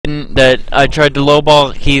that I tried to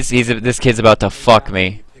lowball. This kid's about to fuck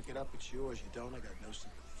me. Pick it up, it's yours. You don't, I got no sympathy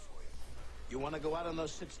for you. You want to go out on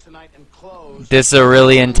those sits tonight and close? This is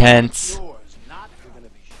really intense. Yours, not you're gonna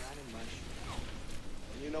be shining my shoe.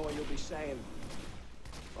 And you know what you'll be saying?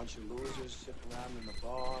 Bunch of losers sitting around in the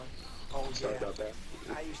bar. Oh Sorry about that.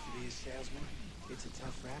 I used to be a salesman. It's a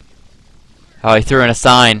tough racket. Oh, he threw in a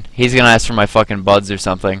sign. He's gonna ask for my fucking buds or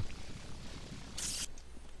something.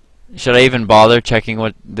 Should I even bother checking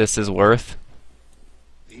what this is worth?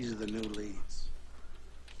 These are the new leads.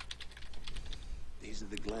 These are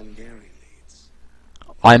the Ggglygy leads.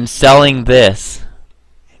 I'm selling this.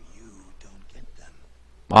 And you don't get them.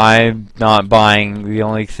 I'm not buying. The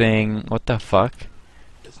only thing... What the fuck?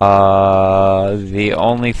 The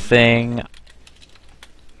only thing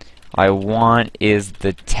I want is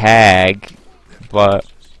the tag, but...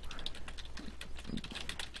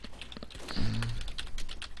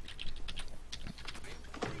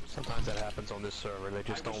 Sometimes that happens on this server. They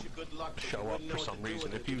just don't show up for some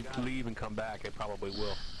reason. If you leave and come back, it probably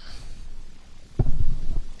will.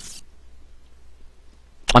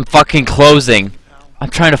 I'm fucking closing. I'm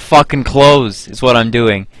trying to fucking close, is what I'm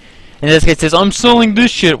doing. And this guy says, I'm selling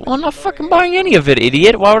this shit. Well, I'm not fucking buying any of it,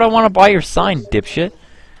 idiot. Why would I want to buy your sign, dipshit?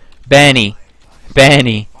 Banny.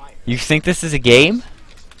 Banny. You think this is a game?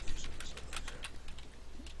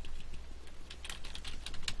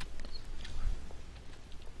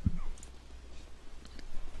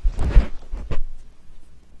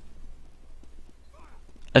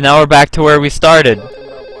 And now we're back to where we started.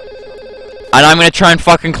 And I'm gonna try and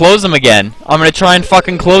fucking close them again. I'm gonna try and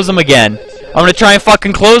fucking close them again. I'm gonna try and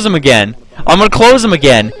fucking close them again. I'm gonna close them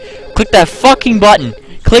again. Click that fucking button.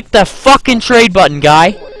 Click the fucking trade button,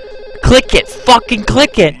 guy. Click it. Fucking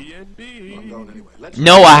click it.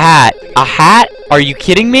 No, a hat. A hat? Are you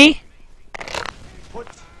kidding me?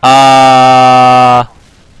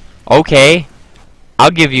 Okay. I'll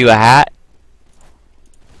give you a hat.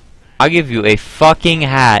 I'll give you a fucking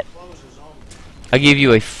hat. I'll give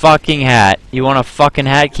you a fucking hat. You want a fucking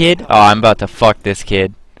hat, kid? Oh, I'm about to fuck this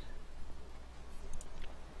kid.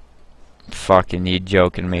 Fucking, you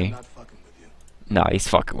joking me? I'm not fucking with you. No, he's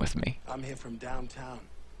fucking with me. I'm here from downtown.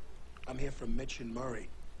 I'm here from Mitch and Murray.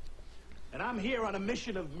 And I'm here on a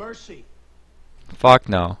mission of mercy. Fuck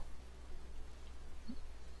no.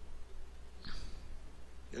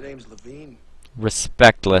 Your name's Levine.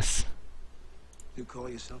 Respectless. You call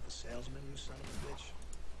yourself a salesman, you son of a bitch?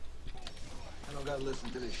 I don't gotta listen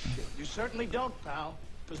to this shit. You certainly don't, pal.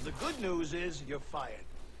 Because the good news is you're fired.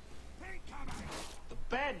 The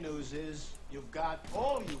bad news is you've got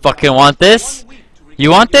all you Fucking want this?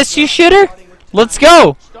 You want this, you shitter? Let's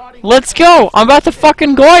go. Let's go. I'm about to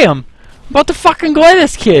fucking goy him. I'm about to fucking goy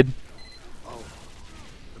this kid. Oh,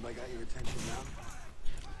 have I got your attention now?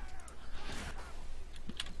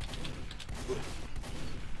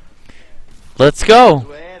 Let's go.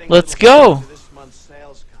 Let's go. This month's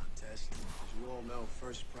sales contest. As you all know,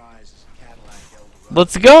 first prize is a Cadillac Eldorado.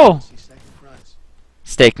 Let's go. Second prize.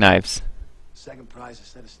 Steak knives. Second prize is a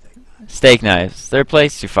set of steak knives. Steak knives. Third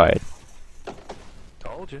place, you're fired.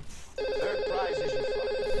 Told you. Third prize is you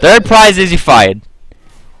fired. Third prize is you fired.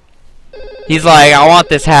 He's like, I want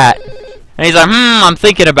this hat. And he's like, I'm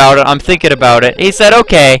thinking about it. I'm thinking about it. He said,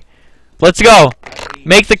 okay. Let's go.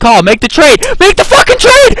 Make the call. Make the trade. Make the fucking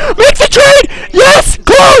trade. Make the trade. Yes.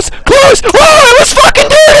 Close. Close. Oh, it was fucking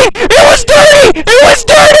dirty. It was dirty. It was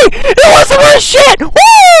dirty. It wasn't worth shit.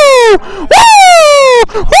 Woo. Woo.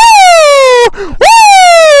 Woo.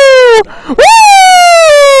 Woo. Woo.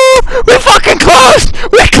 We fucking closed.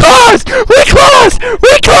 We closed. We closed.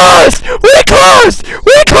 We closed. We closed.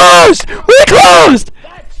 We closed. We closed.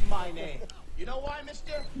 That's my name. You know why,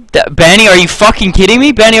 mister? Benny, are you fucking kidding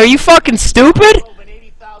me? Benny, are you fucking stupid?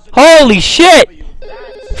 Holy shit!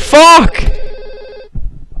 Fuck!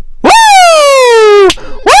 Woo!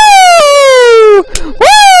 Woo!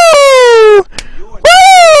 Woo!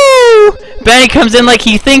 Woo! Benny comes in like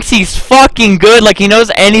he thinks he's fucking good, like he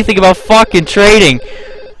knows anything about fucking trading.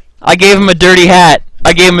 I gave him a dirty hat.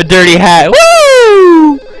 I gave him a dirty hat.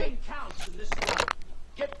 Woo!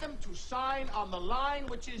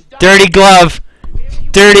 Dirty glove.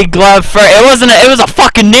 Dirty glove for it was a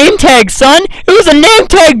fucking name tag, son. It was a name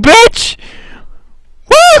tag, bitch.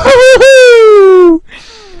 Woo!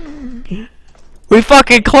 We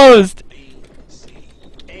fucking closed.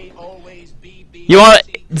 You want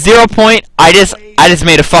 0 point? I just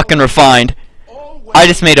made a fucking refined. I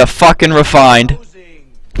just made a fucking refined.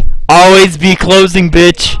 Always be closing,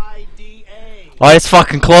 bitch. I just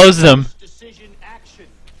fucking closed them.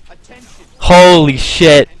 Holy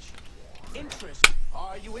shit.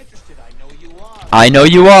 I know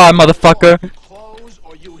you are, motherfucker.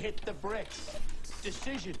 hit the bricks.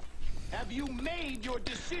 Decision. Have you made your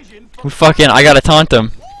decision for We fucking, I gotta taunt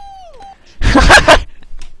him.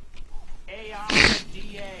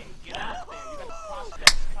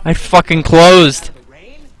 I fucking closed.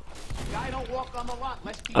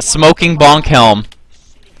 A smoking bonk helm.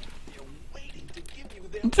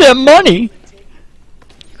 That money?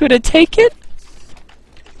 You gonna take it?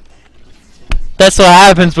 That's what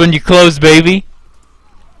happens when you close, baby.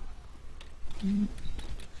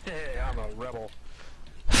 Hey, I'm a rebel.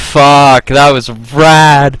 Fuck, that was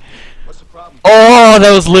rad. Oh,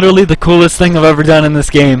 that was literally the coolest thing I've ever done in this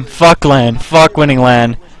game. Fuck LAN. Fuck winning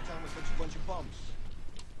LAN.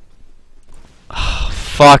 Oh,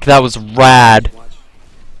 fuck, that was rad.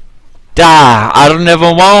 I don't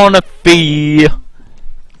ever wanna be. That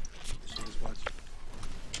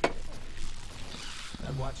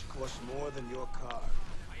watch costs more than your car.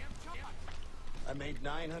 I made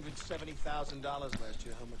 $970,000 last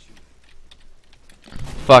year. How much you make?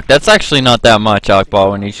 Fuck, that's actually not that much, Alec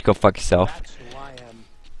Baldwin. You should go fuck yourself. That's who I am,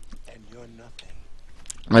 and you're nothing.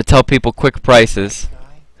 I'm gonna tell people quick prices.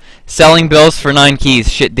 Selling bills for 9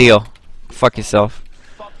 keys. Shit deal. Fuck yourself.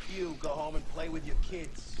 Fuck you. Go home and play with your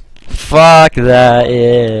kids. Fuck that,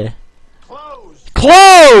 yeah. Close.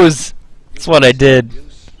 Close! That's what I did.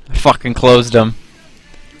 I fucking closed them.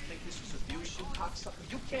 You think this is abuse, you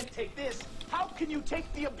cocksucker? You can't take this. How can you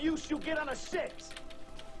take the abuse you get on a 6?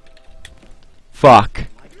 Fuck.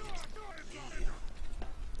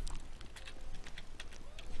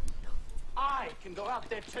 I can go out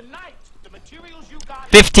there tonight. The materials you got.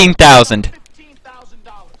 15,000.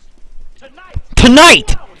 $15,000 tonight.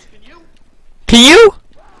 Tonight! Can you? Can you?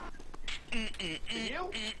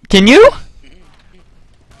 Can you? Can you?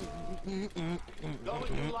 Go and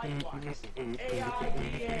do likewise.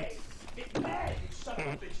 AIDA. Get mad, you son of a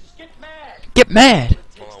bitches. Get mad. Get mad.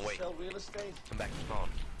 Hold on, wait. Sell real estate. Come back to spawn.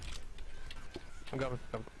 I'm coming.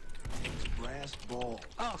 Brass ball.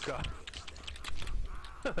 Oh god.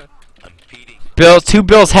 I'm feeding. Bill, 2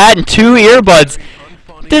 bills hat and 2 earbuds.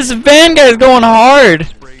 This van guy's going hard.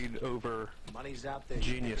 Sprayed over. Money's out there.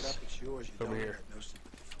 Genius. You pick it up, it's yours. You Over don't here. have no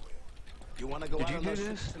sympathy for you. You want to go Did out you on do those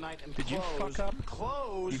this? six tonight and Did you close? fuck up?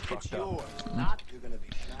 Close. You It's fucked up. yours. Not. You're gonna be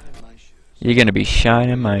shining my shoes. You're gonna be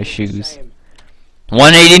shining my shoes. Same.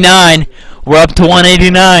 189. We're up to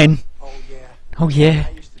 189. Oh yeah. Oh yeah.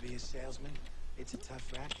 I used to be a salesman. It's a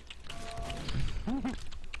tough racket.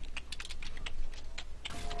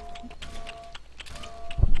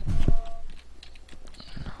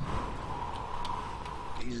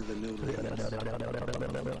 These are the new leads.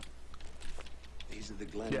 These are the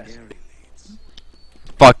Glengarry leads.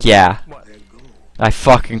 Fuck yeah. What? They're gold. I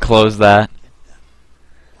fucking closed that.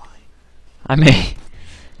 Why?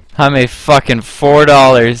 I made fucking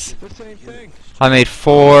 $4. The same thing. I made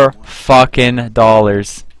 $4 fucking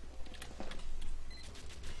dollars.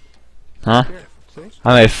 Huh? Here, see?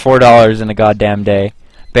 I made $4 in a goddamn day.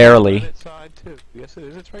 Barely. That side too. Yes, it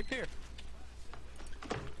is. It's right there.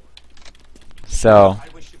 So, I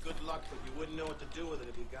wish you good luck, but you wouldn't know what to do with it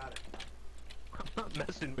if you got it. I'm not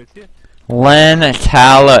messing with you. Len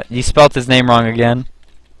Tala. You spelt his name wrong again.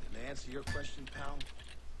 And to answer your question, pal,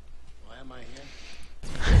 why am I here?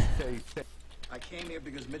 Hey, I came here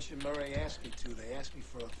because Mitch and Murray asked me to. They asked me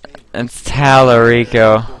for a favor. It's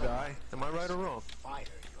Talarico. cool guy. Am I right or wrong? Fire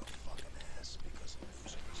your fucking ass because I'm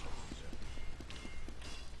losing this officer.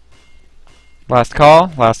 Last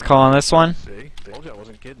call. Last call on this one. See? Told you I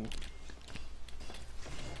wasn't kidding.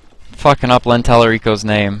 Fucking up Len Talarico's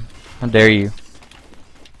name. How dare you? Because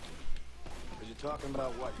you're talking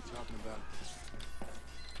about what? You're talking about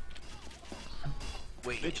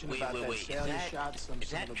bitching about that sale you shot, some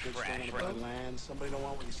son of a bitch going about land. Somebody don't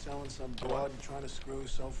want what you're selling, some broad you're trying to screw,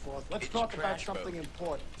 so forth. Let's talk about something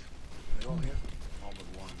important. They all here? All but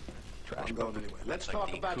one. I'm going anyway. Let's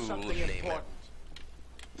talk about something important.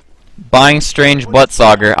 Buying strange butt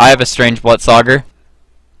sauger. I have a strange butt sauger.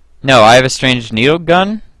 No, I have a strange needle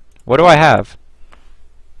gun. What do I have?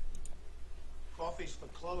 Coffee's for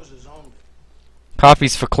closers only.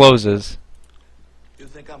 Coffees for closes. You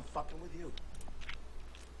think I'm fucking with you?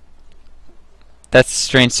 That's a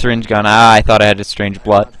strange syringe gun. Ah, I thought I had a strange I'm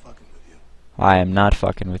butt. not fucking with you. I am not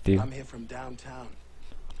fucking with you. I'm here from downtown.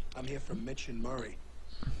 I'm here from Mitch and Murray.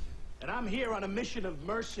 And I'm here on a mission of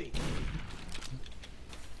mercy.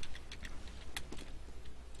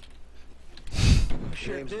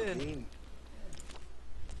 Sure James did. Levine.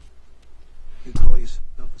 You call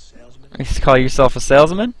yourself a salesman? You call yourself a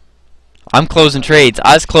salesman? I'm closing trades.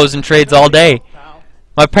 I was closing trades all day. Pal.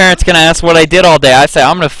 My parents gonna ask what I did all day. I say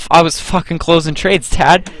I was fucking closing trades,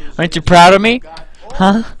 Dad. Aren't you proud of me?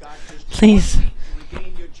 Huh? Please.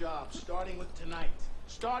 Regain your job, starting with tonight.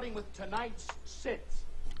 Starting starting with tonight's sit.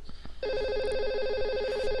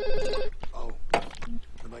 Oh,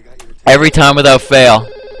 have I got your Every time without fail.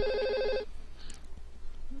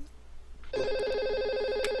 Because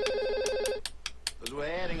we're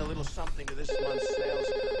adding a little something to this month's sales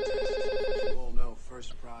contest. As you all know,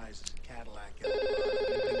 first prize is a Cadillac Eldorado.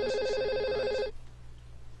 Anything less than second prize?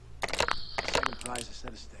 Second prize is a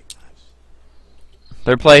set of steak knives.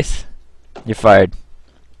 Third place, you're fired.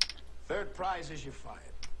 Third prize is you're fired.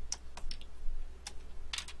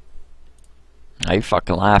 Are you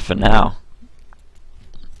fucking laughing now?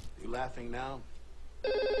 You laughing now?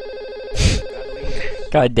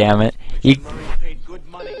 God damn it. You, Murray paid good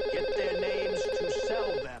money. Get their names to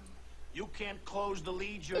sell them. You can't close the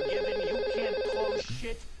leads you're given. You can't close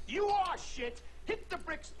shit. You are shit. Hit the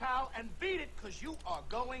bricks, pal, and beat it, because you are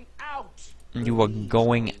going out. you are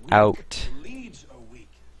going out. Leads are weak.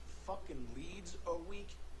 Fucking leads are weak.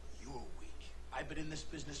 You're weak. I've been in this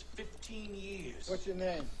business 15 years. What's your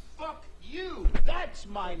name? Fuck you. That's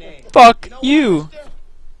my name. Fuck you.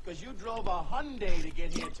 Because you drove a Hyundai to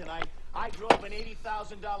get here tonight. I drove an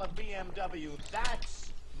 $80,000 BMW.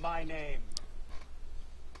 That's my name.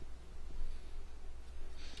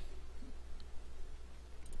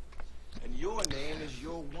 And your name is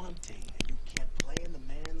your wanting. And you can't play in the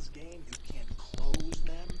man's game. You can't close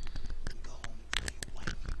them. And go home and tell your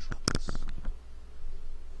wife your troubles.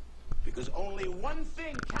 Because only one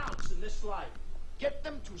thing counts in this life. Get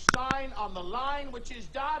them to sign on the line which is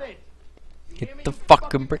dotted. You hear me, Get the you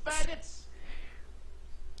fucking bricks. faggots?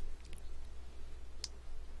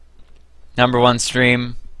 #1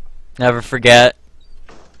 stream. Never forget.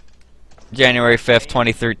 January 5th,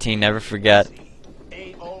 2013. Never forget.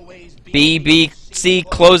 A always BBC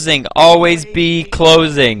closing. Always be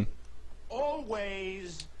closing.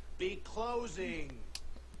 Always be closing.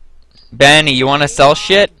 Benny, you want to sell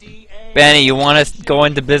shit? Benny, you want to go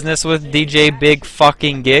into business with DJ Big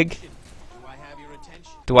fucking Gig? Do I have your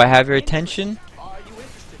attention? Do I have your attention? Are you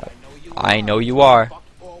interested? I know you are. Fuck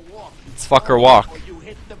or walk. It's fuck or walk. Or you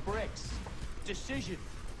hit the bricks. Decision.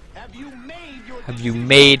 Have you made your Have you decision?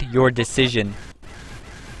 made your decision?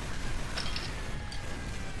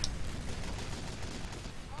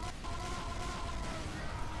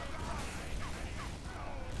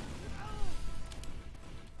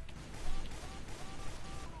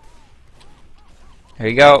 There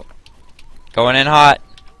you go. Going in hot.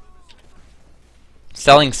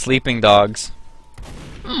 Selling sleeping dogs.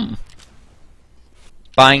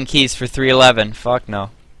 Buying keys for $3.11. Fuck no.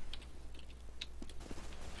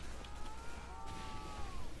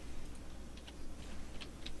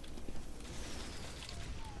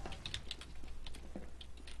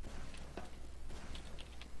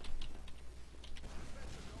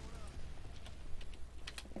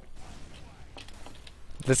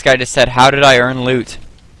 This guy just said, "How did I earn loot?"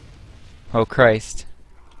 Oh Christ.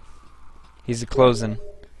 He's a closing.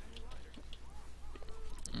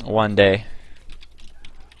 One day.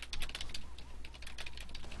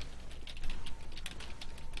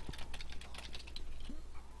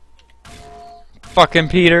 Fucking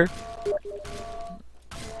Peter.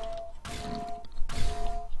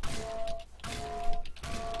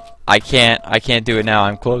 I can't do it now.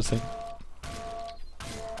 I'm closing.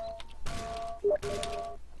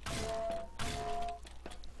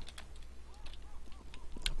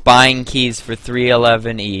 Buying keys for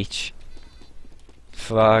 $3.11 each.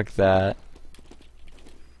 Fuck that.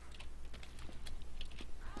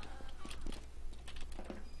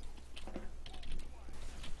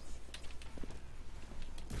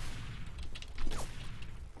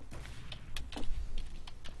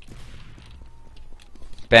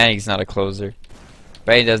 Banny's not a closer.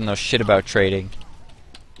 Banny doesn't know shit about trading.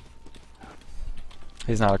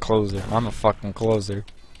 He's not a closer. I'm a fucking closer.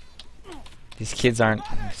 These kids aren't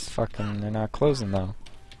fucking, they're not closing though.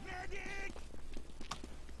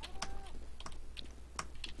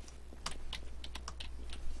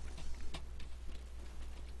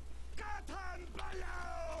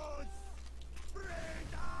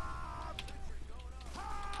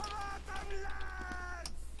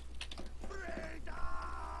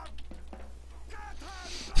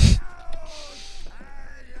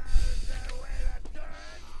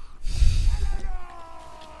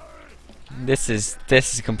 This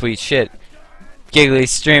is complete shit. Ggglygy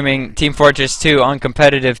streaming Team Fortress 2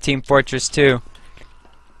 uncompetitive Team Fortress 2.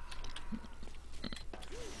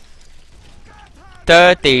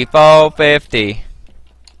 3450.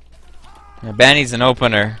 Now Banny's an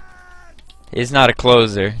opener. He's not a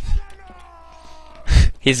closer.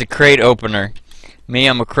 He's a crate opener. Me,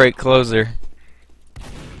 I'm a crate closer.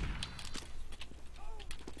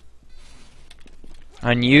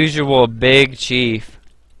 Unusual Big Chief.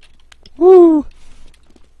 Woo!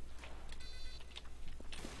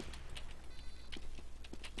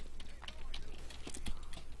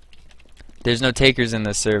 There's no takers in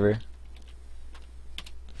this server.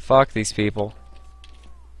 Fuck these people.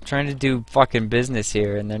 I'm trying to do fucking business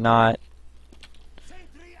here and they're not.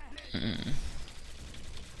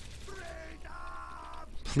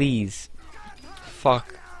 Please.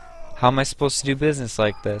 Fuck. How am I supposed to do business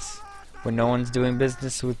like this? When no one's doing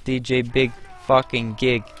business with DJ Big fucking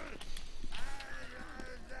Gig.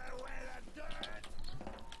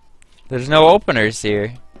 There's no openers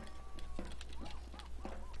here.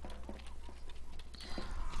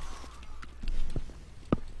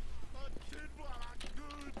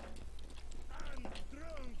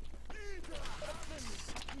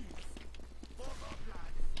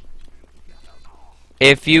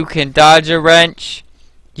 If you can dodge a wrench,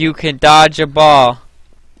 you can dodge a ball.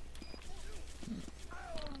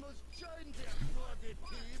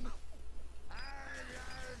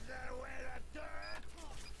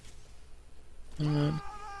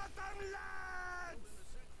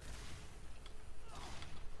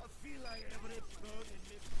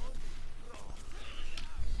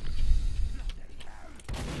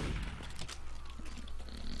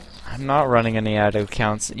 I'm not running any ad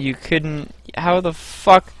accounts. You couldn't. How the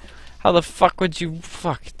fuck would you?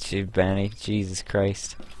 Fuck you, Benny. Jesus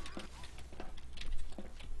Christ.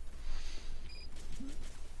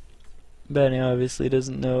 Benny obviously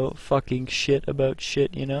doesn't know fucking shit about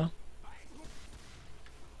shit, you know?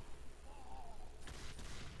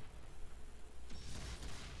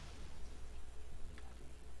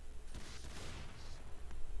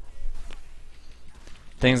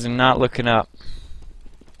 Things are not looking up.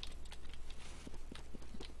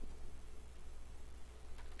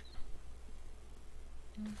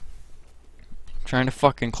 Trying to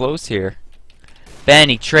fucking close here.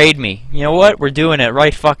 Benny, trade me. You know what? We're doing it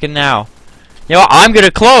right fucking now. You know what? I'm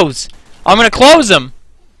gonna close. I'm gonna close him.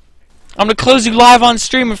 I'm gonna close you live on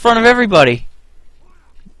stream in front of everybody.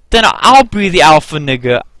 Then I'll be the alpha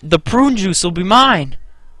nigga. The prune juice will be mine.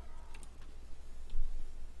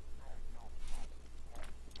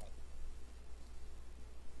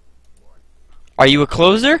 Are you a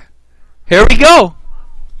closer? Here we go.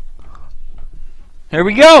 Here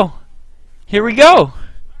we go. Here we go.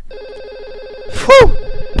 Whew.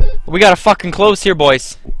 We gotta fucking close here,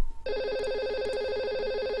 boys.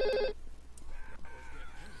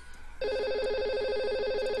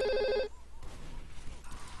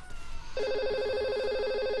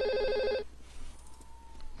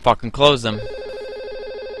 Fucking close them.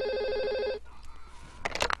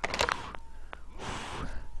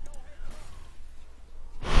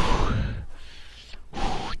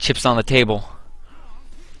 Chips on the table.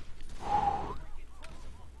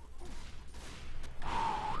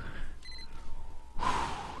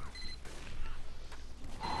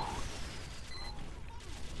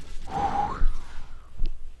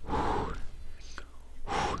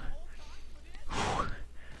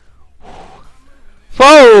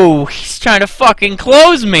 Whoa! He's trying to fucking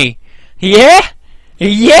close me! Yeah?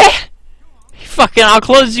 Yeah? Fucking, I'll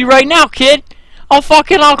close you right now, kid! I'll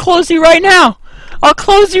close you right now! I'll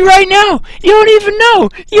close you right now! You don't even know!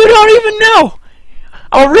 You don't even know!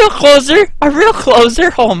 A real closer! A real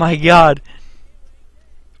closer! Oh my god.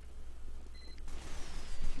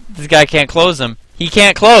 This guy can't close him. He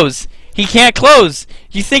can't close! He can't close!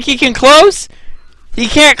 You think he can close? He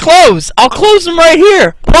can't close! I'll close him right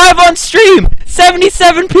here! Live on stream!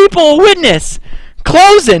 77 people will witness!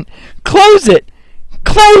 Close it! Close it!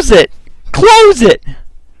 Close it! Close it!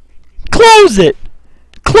 Close it!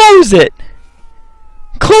 Close it!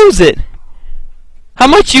 Close it! How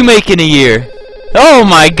much you make in a year? Oh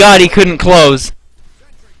my god, he couldn't close!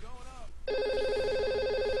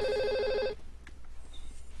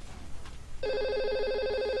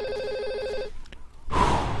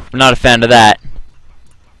 I'm not a fan of that.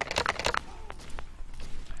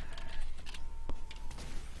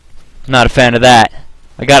 Not a fan of that.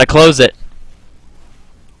 I gotta close it.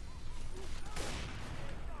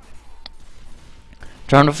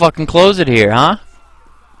 Trying to fucking close it here, huh?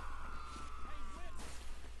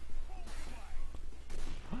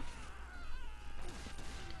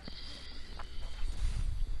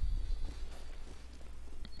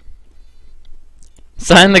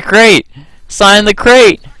 Sign the crate! Sign the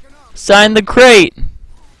crate! Sign the crate!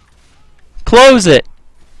 Close it!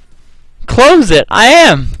 Close it! I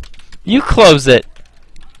am! You close it!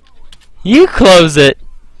 You close it!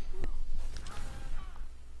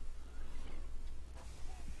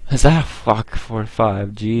 Is that a fuck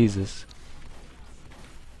 45? Jesus.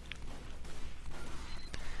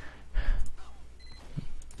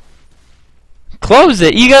 Close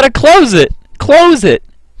it. You gotta close it. Close it.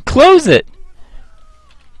 Close it.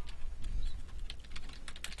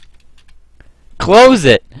 Close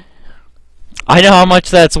it. I know how much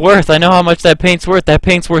that's worth. I know how much that paint's worth. That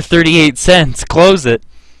paint's worth 38 cents. Close it.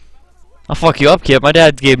 I'll fuck you up, kid. My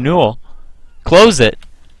dad's Gabe Newell. Close it.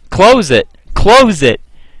 Close it. Close it.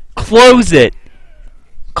 Close it.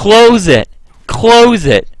 Close it. Close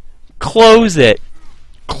it. Close it.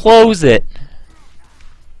 Close it.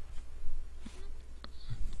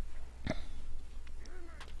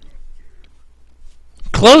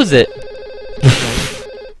 Close it.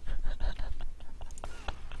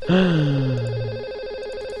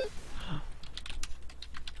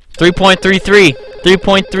 3.33.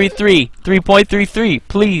 3.33. 3.33.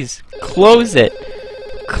 Please. Close it.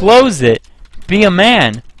 Close it. Be a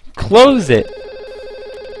man. Close it.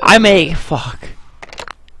 I may. Fuck.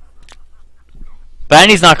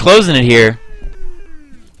 Banny's not closing it here.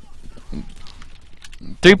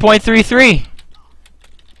 3.33.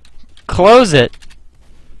 Close it.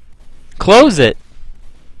 Close it.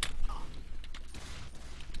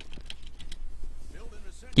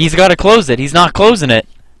 He's got to close it. He's not closing it.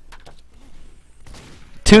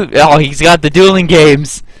 Oh, he's got the dueling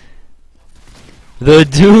games. The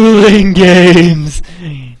dueling games.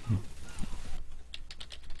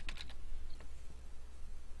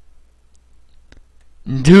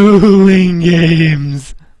 Dueling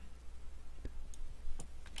games.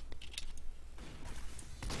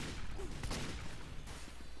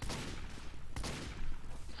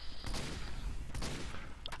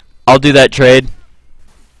 I'll do that trade.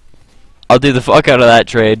 I'll do the fuck out of that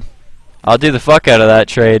trade. I'll do the fuck out of that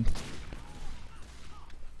trade.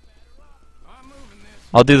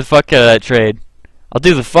 I'll do the fuck out of that trade. I'll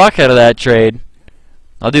do the fuck out of that trade.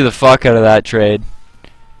 I'll do the fuck out of that trade.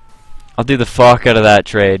 I'll do the fuck out of that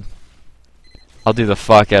trade. I'll do the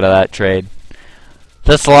fuck out of that trade.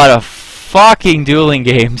 That's a lot of fucking dueling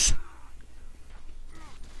games.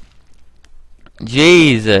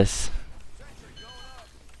 Jesus.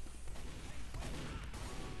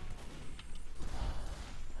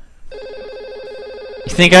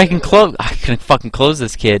 You think I can close? I can fucking close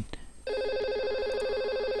this kid.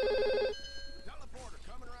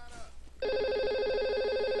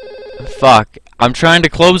 Fuck. I'm trying to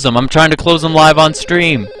close him. I'm trying to close him live on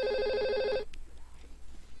stream.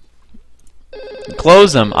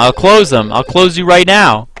 Close him. I'll close him. I'll close you right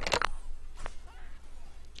now.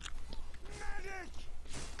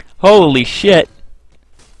 Holy shit.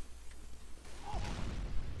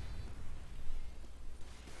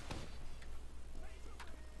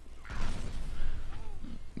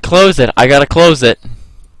 Close it. I gotta close it.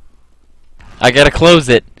 I gotta close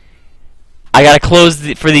it. I gotta close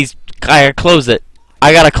it for these. I gotta close it.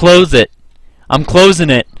 I gotta close it. I'm closing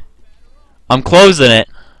it. I'm closing it.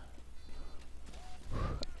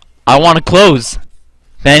 I want to close.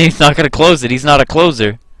 Manny's not gonna close it. He's not a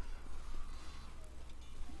closer.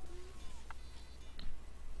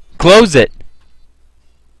 Close it.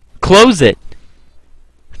 Close it.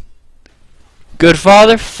 Good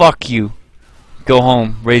father? Fuck you. Go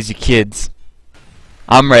home. Raise your kids.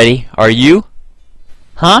 I'm ready. Are you?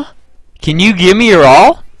 Huh? Can you give me your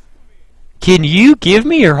all? Can you give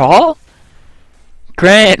me your all?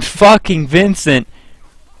 Grant fucking Vincent.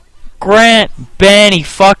 Grant Banny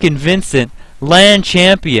fucking Vincent. Land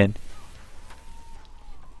champion.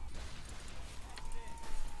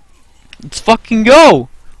 Let's fucking go.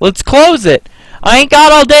 Let's close it. I ain't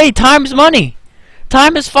got all day. Time's money.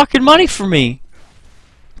 Time is fucking money for me.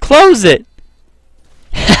 Close it.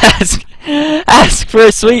 Ask for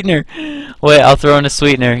a sweetener. Wait, I'll throw in a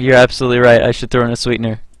sweetener. You're absolutely right. I should throw in a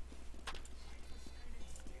sweetener.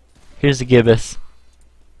 Here's a gibbous.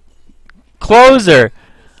 Closer.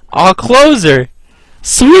 I'll close her.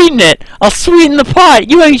 Sweeten it. I'll sweeten the pot.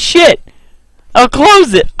 You ain't shit. I'll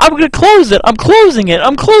close it. I'm gonna close it. I'm closing it.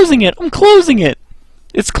 I'm closing it. I'm closing it.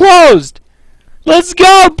 It's closed. Let's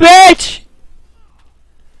go, bitch.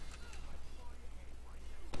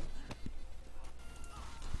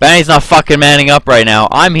 Banny's not fucking manning up right now.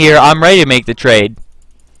 I'm here. I'm ready to make the trade.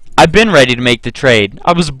 I've been ready to make the trade.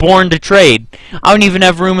 I was born to trade. I don't even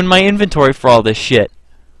have room in my inventory for all this shit.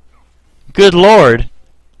 Good lord.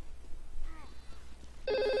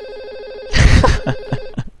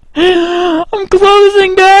 I'm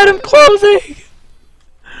closing, Dad. I'm closing.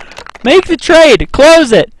 Make the trade.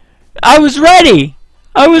 Close it. I was ready.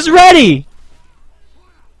 I was ready.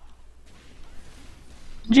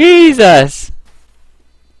 Jesus.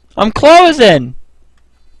 I'm closing.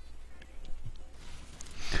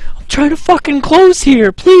 I'm trying to fucking close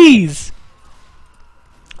here, please.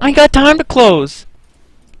 I ain't got time to close.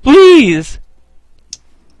 Please.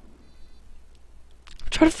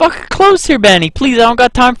 Try to fucking close here, Benny. Please, I don't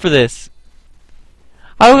got time for this.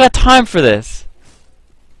 I don't got time for this.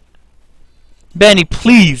 Benny,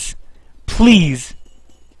 please. Please.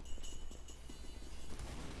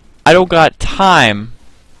 I don't got time.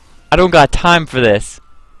 I don't got time for this.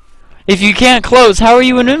 If you can't close, how are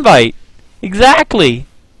you an invite? Exactly.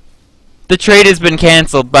 The trade has been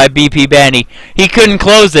cancelled by BP Benny. He couldn't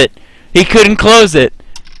close it. He couldn't close it.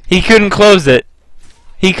 He couldn't close it.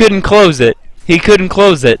 He couldn't close it. He couldn't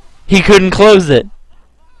close it. He couldn't close it.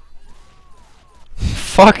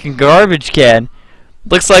 Fucking garbage can.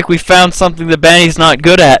 Looks like we found something that Benny's not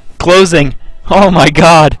good at. Closing. Oh my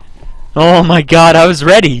god. Oh my god, I was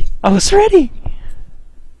ready. I was ready.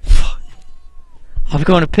 Fuck. I'm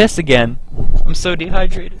going to piss again. I'm so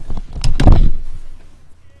dehydrated.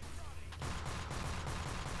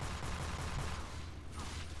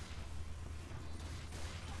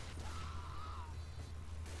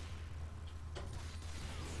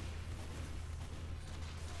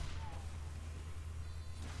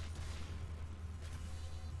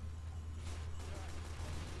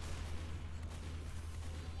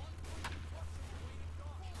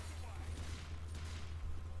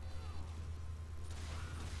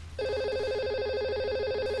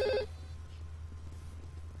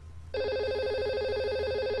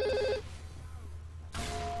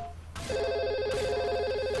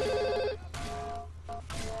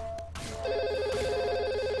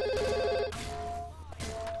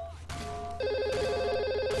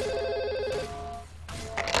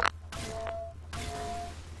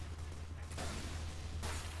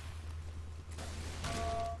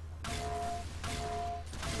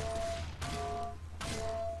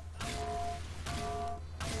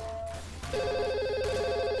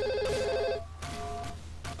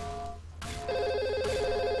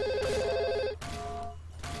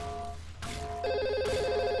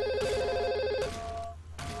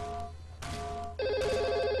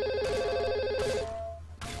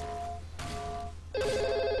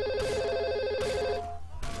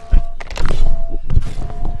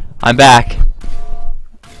 I'm back.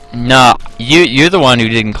 No, you're the one who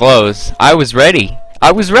didn't close. I was ready.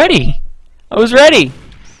 I was ready. I was ready.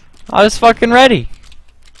 I was fucking ready.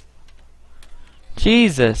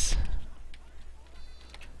 Jesus.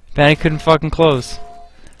 Benny couldn't fucking close.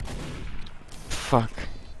 Fuck.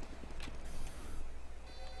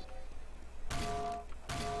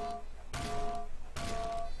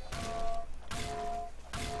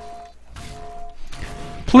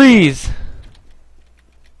 Please.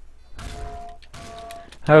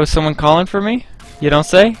 Oh, is someone calling for me? You don't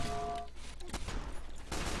say?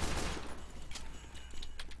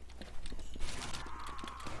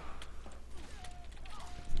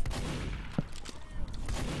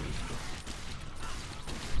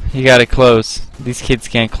 You gotta close. These kids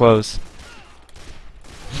can't close.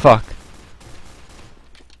 Fuck.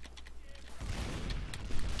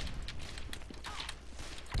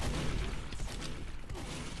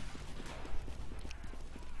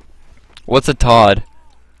 What's a Todd?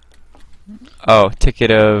 Oh,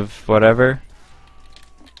 ticket of whatever.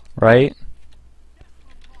 Right?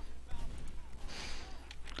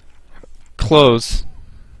 Close.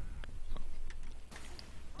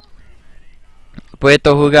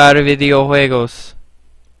 Puedo jugar videojuegos.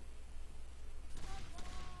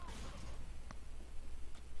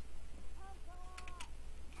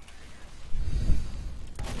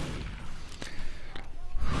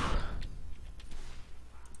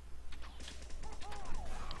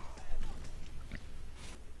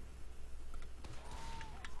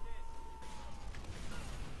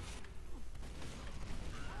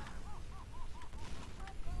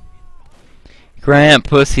 Grant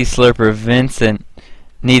Pussy Slurper Vincent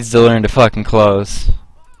needs to learn to fucking close.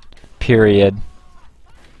 Period.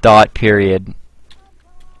 Dot period.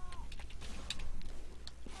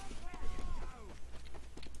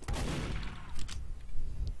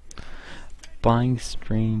 Buying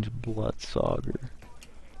strange bloodsucker.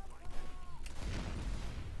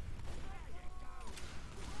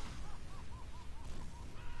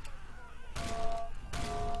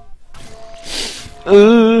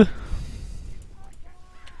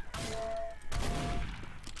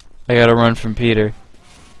 I gotta run from Peter.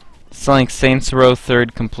 Selling Saints Row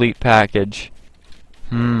 3rd complete package.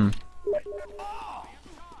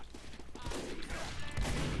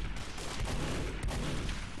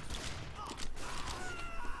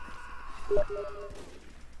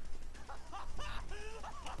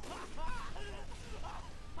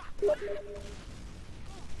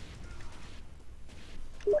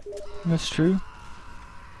 That's true.